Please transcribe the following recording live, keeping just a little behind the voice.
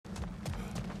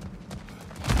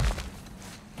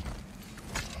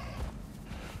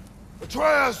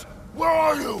Atreus, where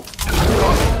are you?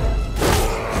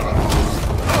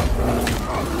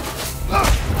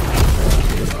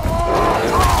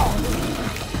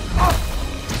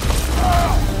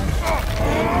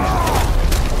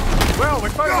 Well, we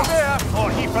found him there,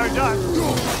 or he found us.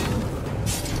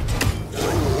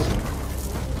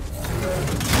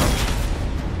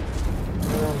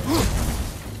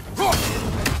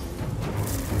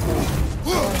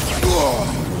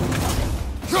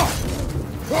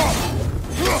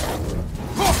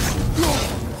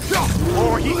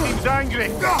 Oh, he seems angry.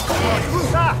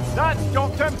 Ah, that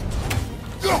stopped him.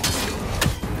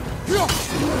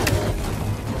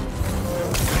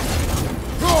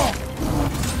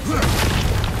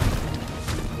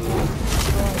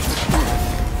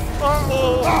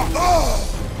 Uh-oh!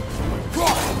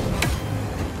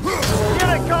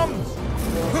 Here it comes!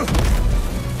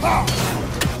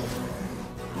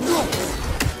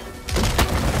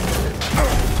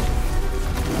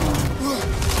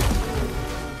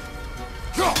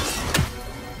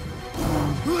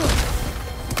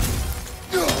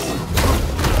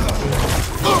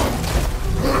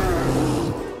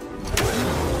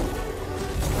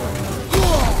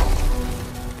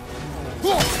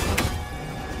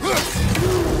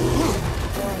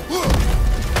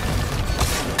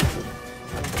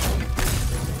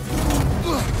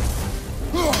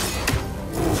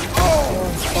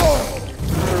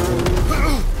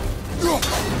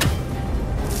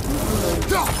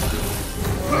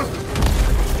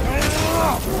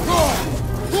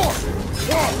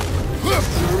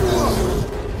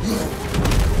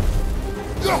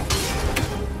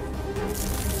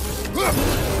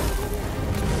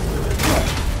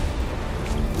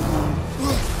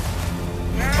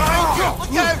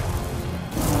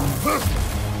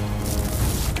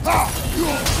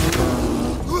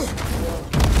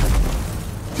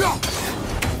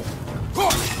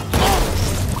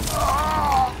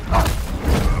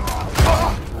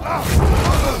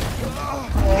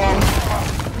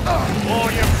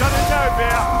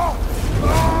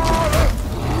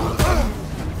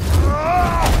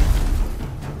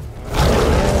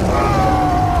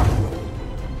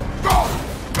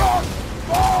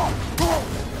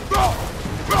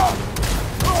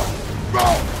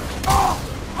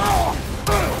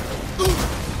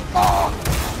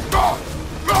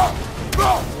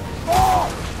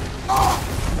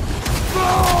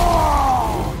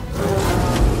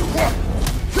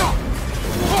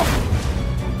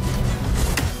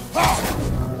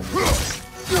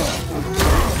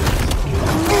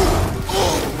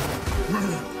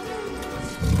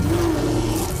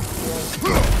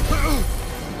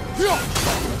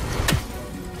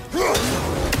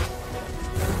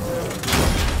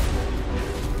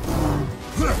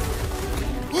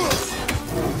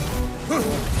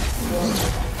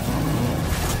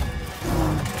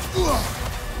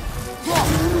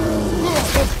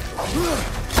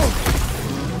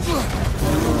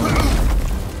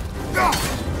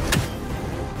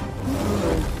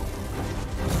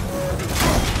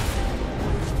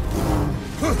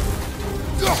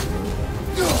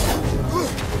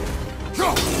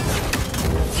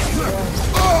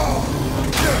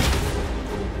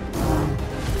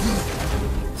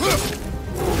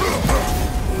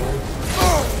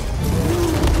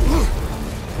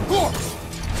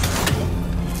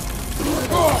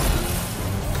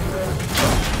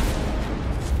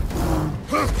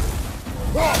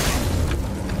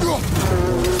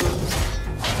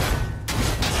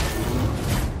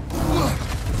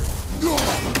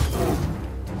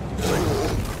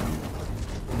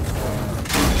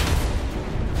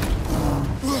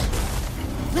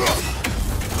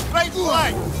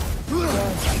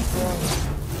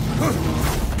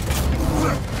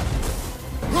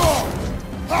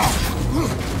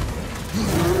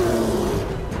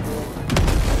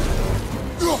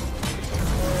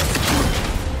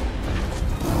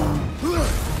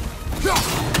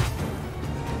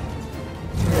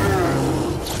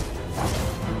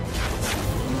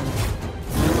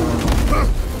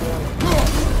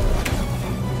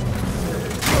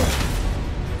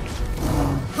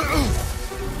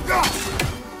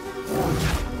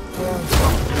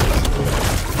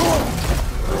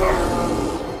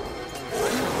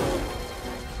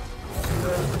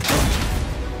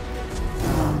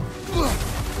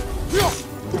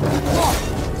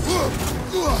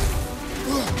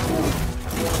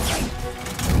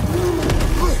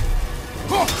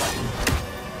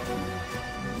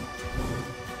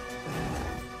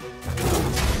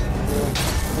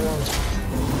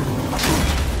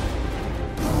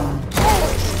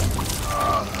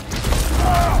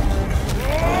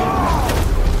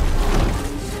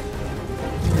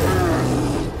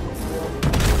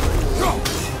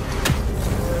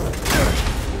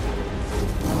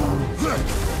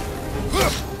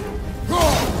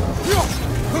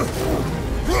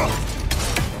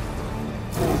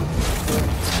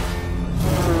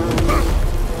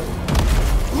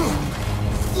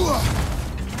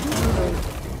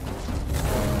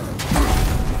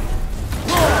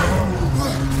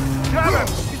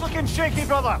 Take me,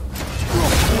 brother!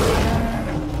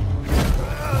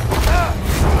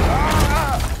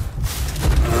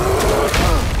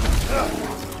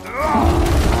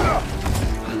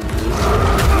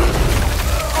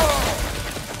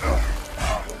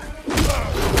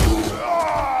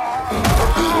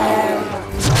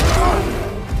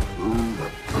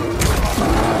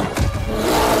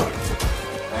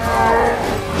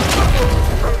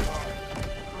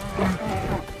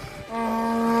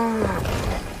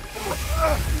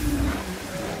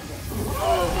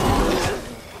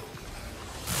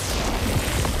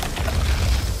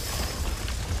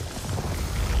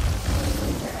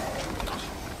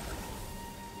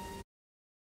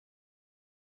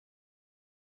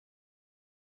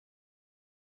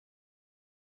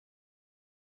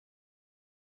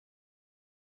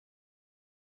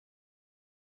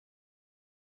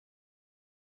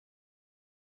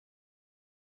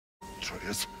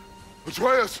 Atreus!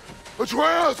 Atreus!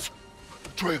 Atreus!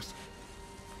 Atreus!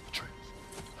 Atreus!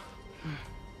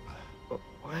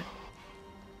 What?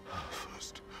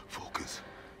 First, focus.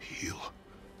 Heal.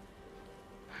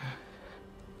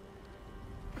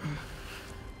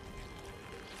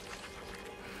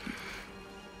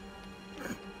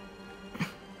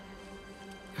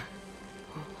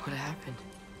 What happened?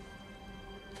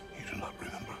 You do not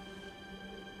remember.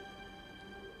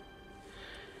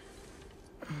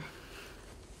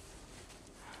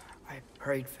 I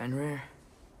prayed Fenrir.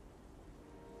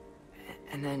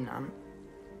 And then I'm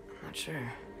not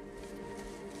sure.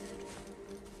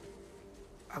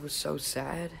 I was so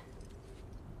sad.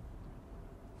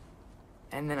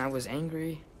 And then I was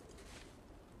angry.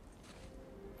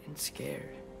 And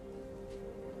scared.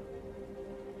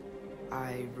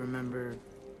 I remember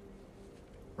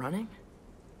running.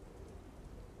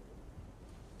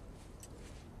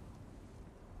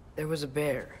 There was a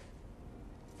bear.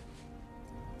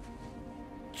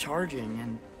 Charging,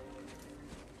 and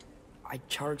I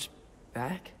charged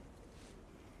back.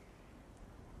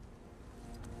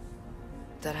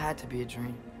 That had to be a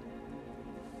dream.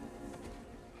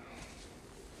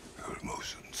 Your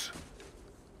emotions.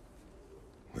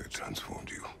 They transformed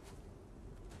you.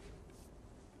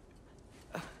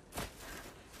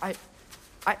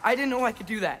 I didn't know I could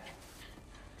do that.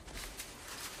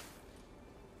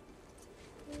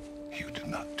 You did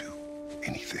not do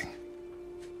anything.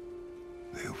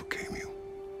 They overcame you.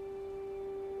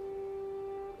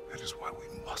 That is why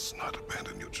we must not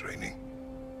abandon your training.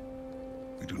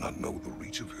 We do not know the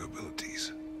reach of your abilities.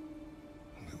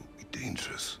 And they will be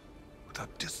dangerous without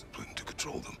discipline to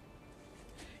control them.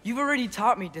 You've already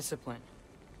taught me discipline.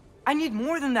 I need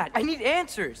more than that. I need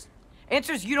answers.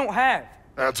 Answers you don't have.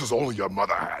 Answers only your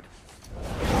mother had.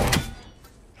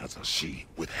 Answers she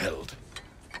withheld.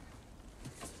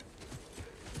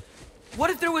 What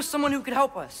if there was someone who could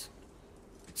help us?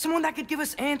 Someone that could give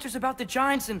us answers about the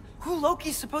giants and who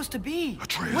Loki's supposed to be.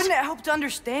 Atreus. Wouldn't it help to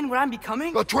understand what I'm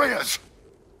becoming? Atreus!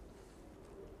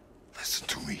 Listen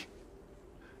to me.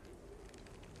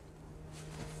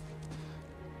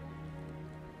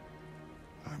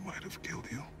 I might have killed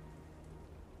you.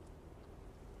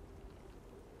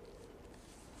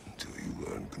 Until you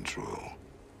learn control,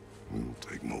 we will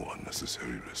take no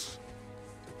unnecessary risks.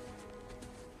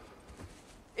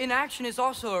 Inaction is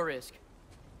also a risk.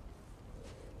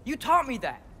 You taught me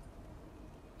that.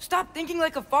 Stop thinking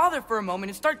like a father for a moment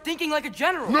and start thinking like a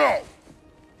general. No!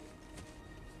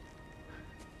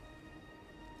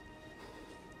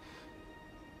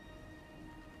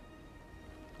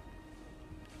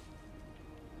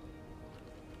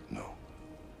 No.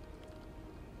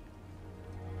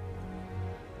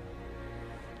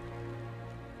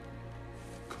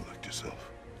 Collect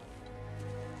yourself.